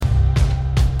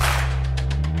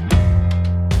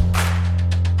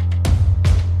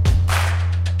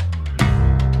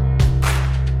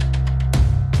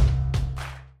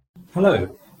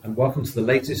Hello, and welcome to the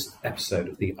latest episode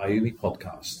of the IUMI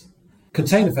podcast.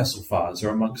 Container vessel fires are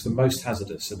amongst the most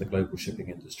hazardous in the global shipping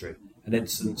industry, and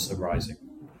incidents are rising.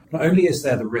 Not only is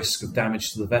there the risk of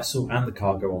damage to the vessel and the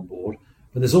cargo on board,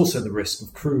 but there's also the risk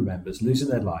of crew members losing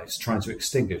their lives trying to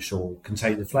extinguish or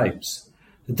contain the flames.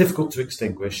 They're difficult to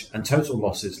extinguish, and total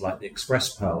losses like the Express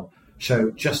Pearl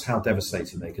show just how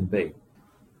devastating they can be.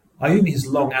 IUMI has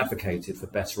long advocated for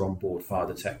better on-board fire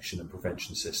detection and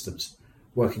prevention systems,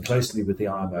 working closely with the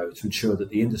IMO to ensure that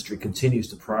the industry continues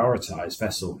to prioritise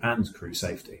vessel and crew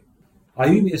safety.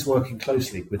 IUMI is working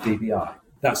closely with DBI,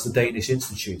 that's the Danish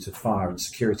Institute of Fire and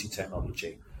Security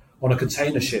Technology, on a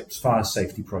container ship's fire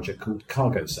safety project called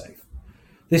CargoSafe.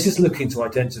 This is looking to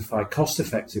identify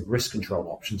cost-effective risk control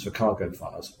options for cargo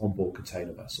fires on board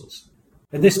container vessels.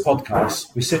 In this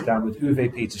podcast, we sit down with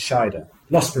Uwe Peter Scheider,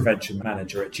 Loss Prevention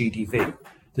Manager at GDV,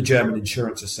 the German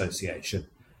Insurance Association,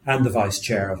 and the Vice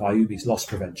Chair of IUMI's Loss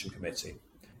Prevention Committee,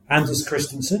 Anders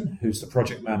Christensen, who's the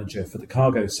Project Manager for the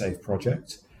CargoSafe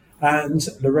project, and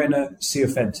Lorena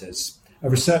Cifuentes, a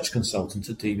research consultant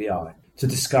at DBI, to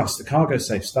discuss the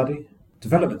CargoSafe study,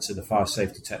 developments in the fire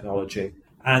safety technology,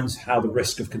 and how the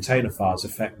risk of container fires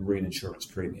affect marine insurance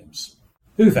premiums.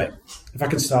 Uwe, if I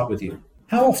can start with you.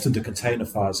 How often do container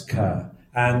fires occur,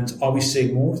 and are we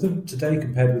seeing more of them today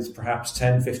compared with perhaps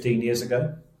 10, 15 years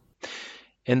ago?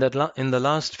 In the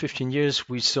last 15 years,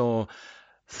 we saw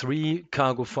 3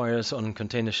 cargo fires on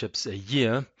container ships a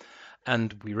year,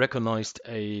 and we recognized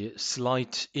a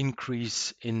slight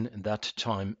increase in that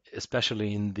time,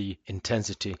 especially in the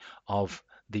intensity of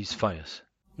these fires.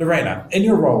 Lorena, in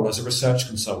your role as a research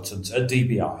consultant at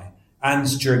DBI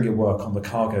and during your work on the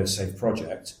CargoSafe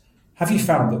project, have you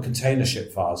found that container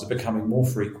ship fires are becoming more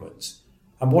frequent?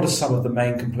 And what are some of the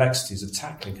main complexities of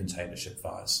tackling container ship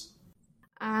fires?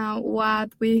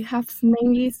 What we have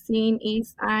mainly seen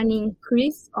is an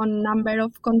increase on number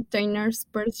of containers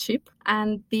per ship,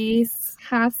 and this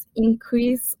has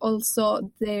increased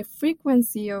also the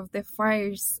frequency of the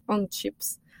fires on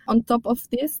ships. On top of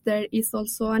this, there is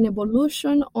also an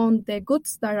evolution on the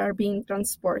goods that are being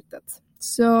transported.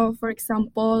 So, for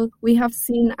example, we have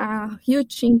seen a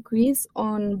huge increase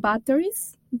on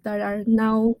batteries that are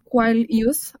now quite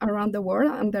used around the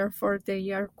world, and therefore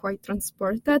they are quite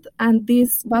transported. And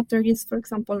these batteries, for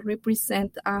example,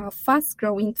 represent a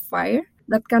fast-growing fire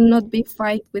that cannot be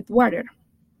fight with water.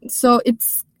 So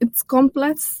it's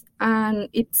complex, and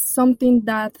it's something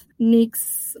that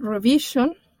needs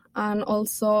revision and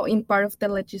also in part of the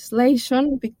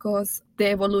legislation because the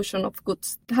evolution of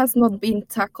goods has not been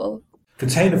tackled.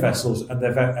 Container vessels and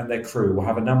their crew will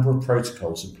have a number of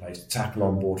protocols in place to tackle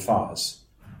onboard fires.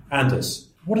 Anders,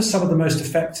 what are some of the most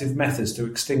effective methods to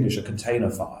extinguish a container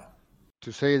fire?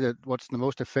 To say that what's the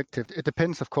most effective, it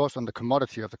depends, of course, on the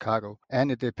commodity of the cargo, and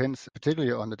it depends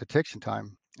particularly on the detection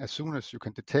time. As soon as you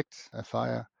can detect a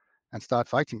fire and start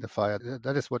fighting the fire,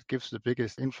 that is what gives the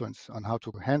biggest influence on how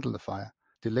to handle the fire.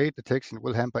 Delayed detection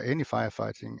will hamper any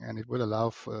firefighting, and it will allow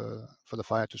for the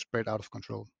fire to spread out of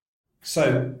control.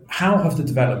 So, how have the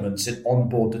developments in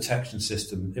onboard detection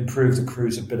system improved the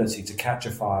crew's ability to catch a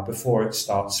fire before it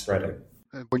starts spreading?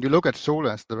 When you look at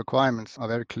SOLAS, the requirements are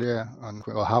very clear on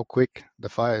how quick the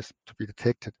fire is to be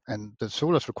detected. And the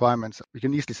SOLAS requirements, we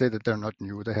can easily say that they're not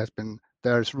new.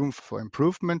 There is room for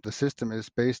improvement. The system is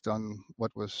based on what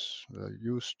was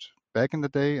used back in the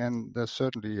day, and there's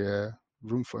certainly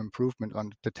room for improvement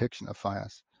on detection of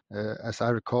fires. As I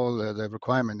recall, the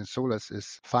requirement in SOLAS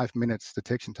is 5 minutes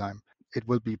detection time. It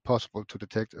will be possible to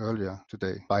detect earlier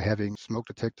today by having smoke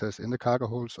detectors in the cargo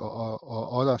holds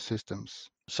or other systems.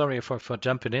 Sorry for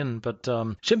jumping in, but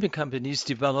shipping companies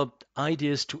developed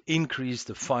ideas to increase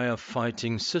the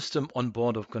firefighting system on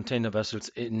board of container vessels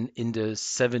in the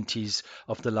 70s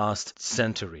of the last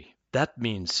century. That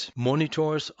means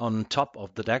monitors on top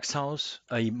of the deck house,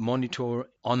 a monitor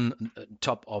on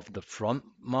top of the front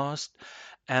mast,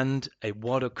 and a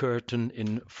water curtain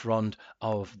in front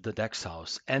of the deck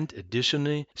house, and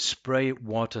additionally spray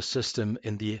water system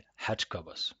in the hatch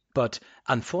covers. But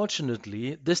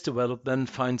unfortunately, this development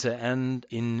finds an end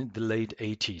in the late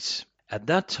 80s. At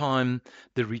that time,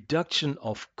 the reduction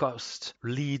of cost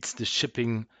leads the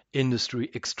shipping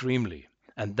industry extremely,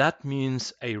 and that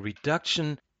means a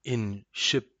reduction in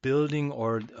shipbuilding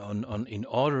or in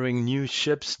ordering new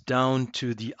ships down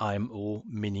to the IMO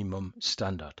minimum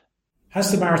standard. Has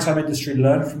the maritime industry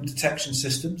learned from detection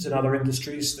systems in other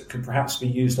industries that can perhaps be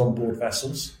used on board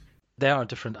vessels? There are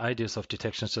different ideas of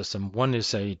detection system. One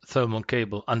is a thermal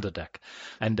cable under deck,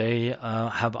 and they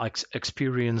have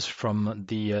experience from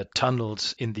the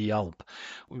tunnels in the Alps.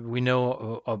 We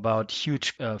know about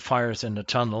huge fires in the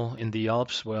tunnel in the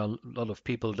Alps where a lot of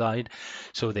people died,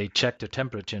 so they check the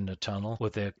temperature in the tunnel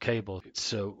with their cable.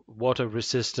 It's water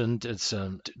resistant.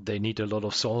 They need a lot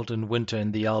of salt in winter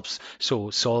in the Alps, so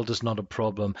salt is not a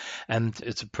problem, and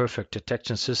it's a perfect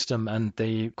detection system. And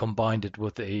they combined it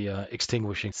with a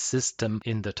extinguishing system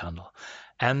in the tunnel.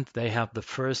 And they have the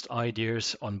first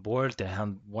ideas on board. They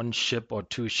have one ship or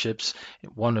two ships,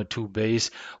 one or two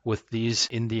bays with these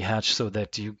in the hatch, so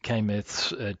that you can make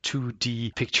a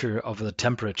 2D picture of the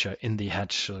temperature in the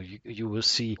hatch. So you will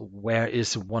see where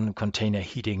is one container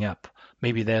heating up.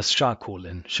 Maybe there's charcoal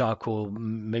in. Charcoal,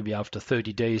 maybe after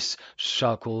 30 days,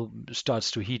 charcoal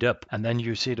starts to heat up. And then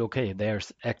you see, okay,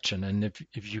 there's action. And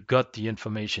if you got the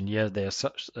information, yeah, there's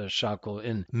charcoal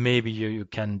in, maybe you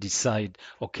can decide,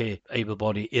 okay, able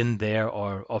body in there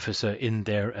or officer in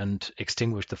there and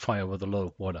extinguish the fire with a lot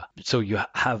of water. So you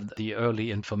have the early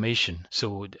information.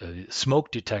 So smoke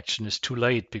detection is too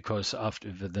late, because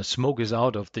after the smoke is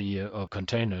out of the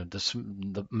container,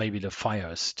 maybe the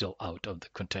fire is still out of the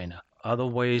container. Other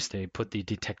ways, they put the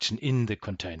detection in the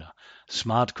container.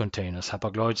 Smart containers.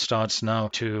 Hapag-Lloyd starts now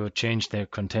to change their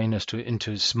containers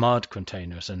into smart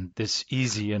containers, and this is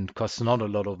easy and costs not a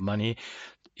lot of money.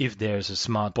 If there's a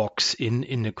smart box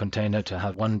in the container, to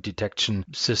have one detection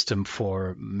system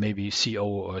for maybe CO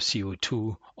or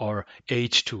CO2 or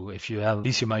H2. If you have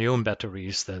lithium-ion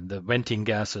batteries, the venting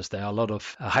gases, there are a lot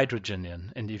of hydrogen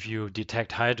in, and if you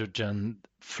detect hydrogen,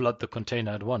 flood the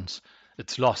container at once.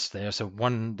 It's lost. There's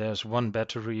one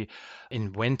battery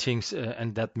in ventings,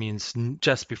 and that means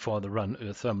just before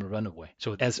the thermal runaway.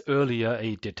 So as earlier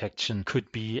a detection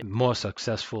could be more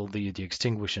successful, the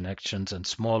extinguishing actions, and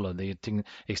smaller the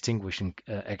extinguishing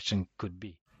action could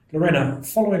be. Lorena,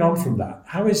 following on from that,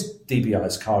 how is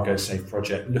DBI's CargoSafe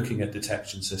project looking at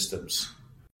detection systems?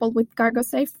 Well, with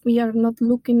CargoSafe, we are not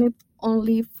looking at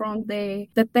only from the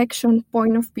detection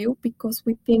point of view, because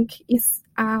we think it's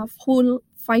a full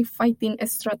firefighting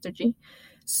strategy.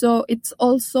 So it's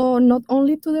also not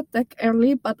only to detect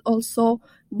early, but also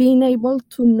being able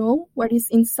to know what is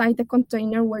inside the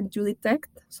container where you detect.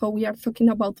 So we are talking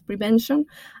about prevention,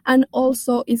 and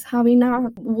also is having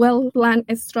a well-planned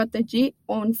strategy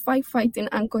on firefighting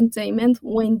and containment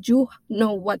when you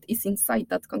know what is inside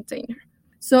that container.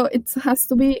 So it has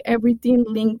to be everything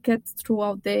linked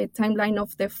throughout the timeline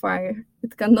of the fire.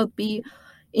 It cannot be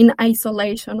in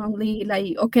isolation only,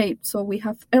 like, okay, so we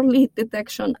have early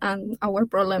detection and our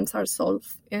problems are solved.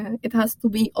 It has to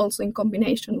be also in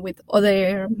combination with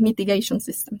other mitigation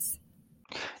systems.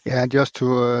 Yeah, and just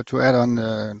to add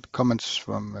on comments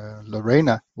from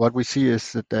Lorena, what we see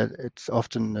is that it's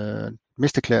often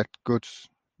misdeclared goods,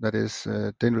 that is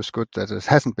dangerous goods that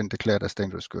hasn't been declared as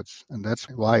dangerous goods. And that's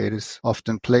why it is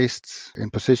often placed in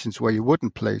positions where you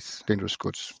wouldn't place dangerous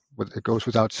goods. But it goes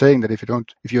without saying that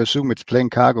if you assume it's plain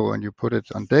cargo and you put it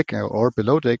on deck or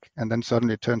below deck, and then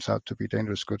suddenly it turns out to be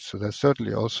dangerous goods. So there's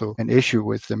certainly also an issue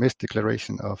with the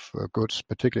misdeclaration of goods,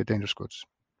 particularly dangerous goods.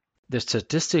 The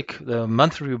statistic, the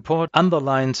monthly report,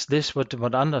 underlines this, what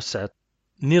Anders said.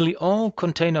 Nearly all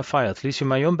container fires,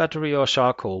 lithium-ion battery or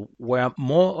charcoal, were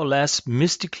more or less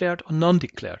misdeclared or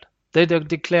non-declared. They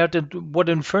declared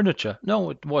wooden furniture. No,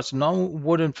 it was no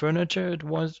wooden furniture, it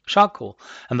was charcoal.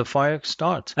 And the fire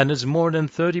starts. And it's more than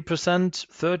 30%,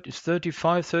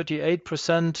 35,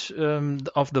 38%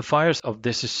 of the fires of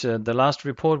this is the last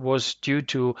report was due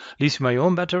to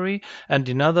lithium-ion battery, and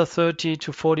another 30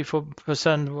 to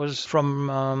 44% was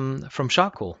from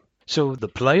charcoal. So the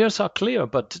players are clear,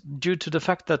 but due to the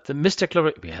fact that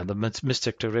we have the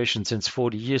misdeclaration since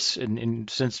 40 years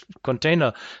since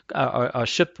container are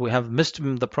shipped, we have missed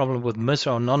the problem with mis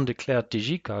or non-declared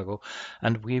DG cargo,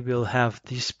 and we will have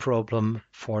this problem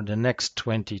for the next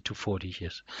 20 to 40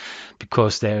 years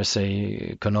because there's a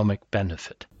economic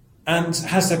benefit. And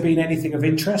has there been anything of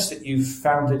interest that you've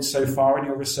found it so far in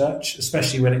your research,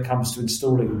 especially when it comes to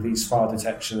installing these fire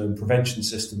detection and prevention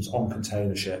systems on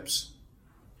container ships?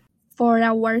 For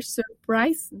our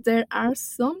surprise, there are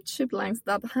some ship lines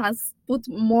that has put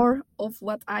more of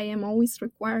what IMO is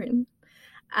requiring.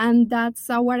 And that's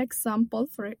our example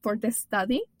for the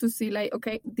study to see like,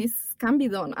 okay, this can be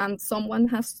done. And someone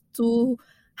has to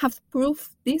have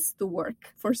proof this to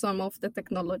work for some of the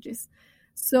technologies.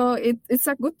 So it's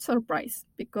a good surprise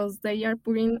because they are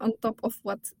putting on top of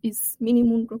what is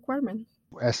minimum requirement.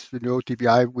 As you know,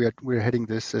 DBI, we're heading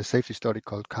this safety study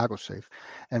called CargoSafe,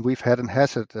 and we've had a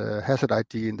hazard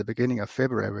ID in the beginning of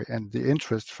February, and the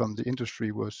interest from the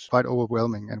industry was quite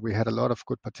overwhelming, and we had a lot of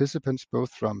good participants,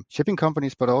 both from shipping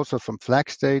companies, but also from flag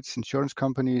states, insurance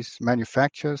companies,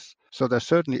 manufacturers. So there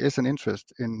certainly is an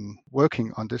interest in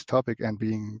working on this topic and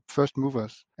being first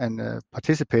movers and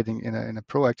participating in a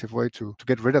proactive way to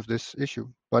get rid of this issue.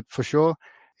 But for sure,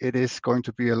 it is going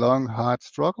to be a long, hard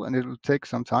struggle, and it will take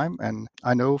some time. And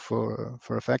I know for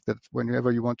a fact that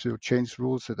whenever you want to change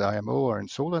rules at IMO or in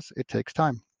SOLAS, it takes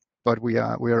time. But we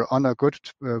are on a good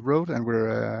road, and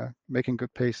we're making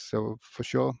good pace. So for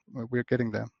sure, we're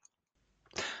getting there.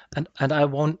 And I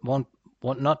want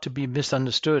not to be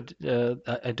misunderstood.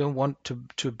 I don't want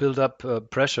to build up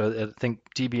pressure. I think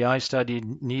DBI study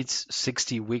needs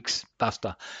 60 weeks,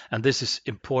 basta. And this is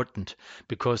important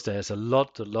because there's a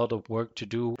lot of work to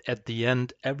do. At the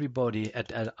end, everybody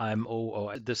at IMO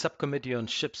or the subcommittee on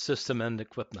ship system and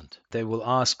equipment, they will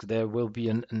ask, there will be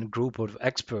a group of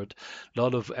experts, a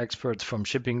lot of experts from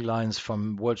shipping lines,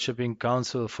 from World Shipping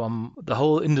Council, from the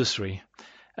whole industry.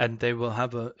 And they will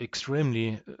have an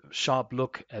extremely sharp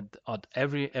look at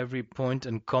every point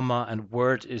and comma and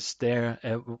word is there,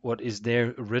 what is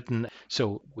there written.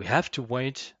 So we have to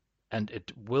wait, and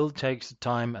it will take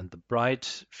time, and the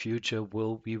bright future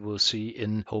we will see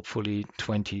in hopefully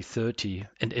 2030.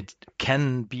 And it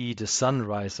can be the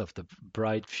sunrise of the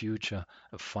bright future,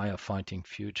 a firefighting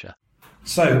future.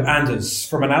 So, Anders,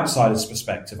 from an outsider's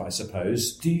perspective, I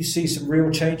suppose, do you see some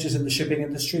real changes in the shipping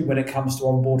industry when it comes to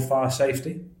onboard fire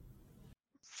safety?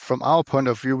 From our point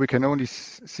of view, we can only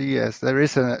see as there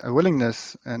is a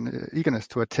willingness and eagerness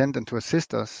to attend and to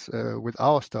assist us with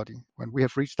our study. When we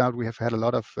have reached out, we have had a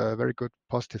lot of very good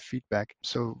positive feedback.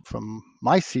 So from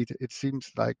my seat, it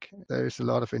seems like there is a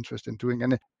lot of interest in doing,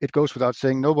 and it goes without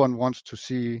saying, no one wants to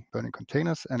see burning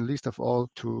containers, and least of all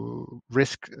to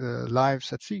risk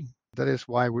lives at sea. That is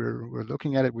why we're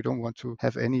looking at it. We don't want to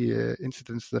have any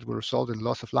incidents that will result in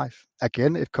loss of life.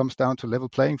 Again, it comes down to level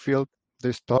playing field.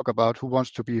 This talk about who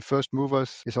wants to be first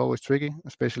movers is always tricky,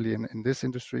 especially in this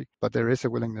industry, but there is a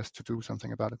willingness to do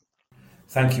something about it.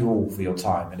 Thank you all for your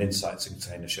time and insights in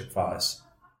container ship fires.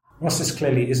 Whilst this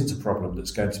clearly isn't a problem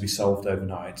that's going to be solved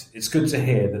overnight, it's good to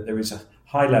hear that there is a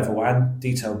high level and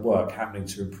detailed work happening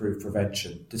to improve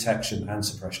prevention, detection and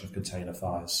suppression of container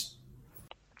fires.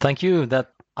 Thank you.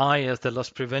 That I, as the loss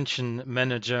prevention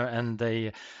manager and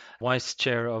the Vice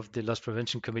Chair of the Loss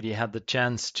Prevention Committee, had the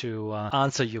chance to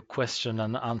answer your question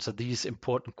and answer these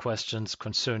important questions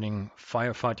concerning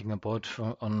firefighting aboard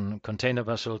on container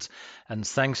vessels. And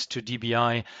thanks to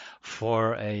DBI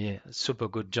for a super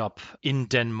good job in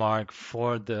Denmark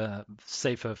for the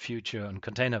safer future on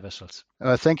container vessels.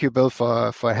 Thank you, Bill,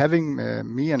 for having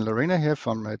me and Lorena here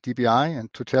from DBI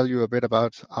and to tell you a bit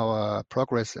about our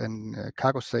progress in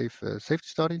CargoSafe safety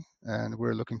study. And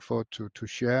we're looking forward to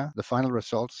share the final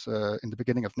results in the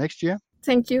beginning of next year.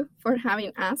 Thank you for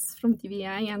having us from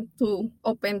DBI and to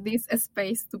open this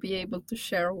space to be able to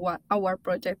share our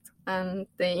project and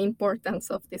the importance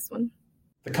of this one.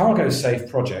 The CargoSafe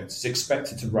project is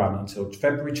expected to run until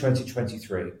February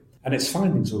 2023, and its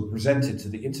findings will be presented to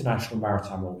the International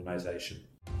Maritime Organization.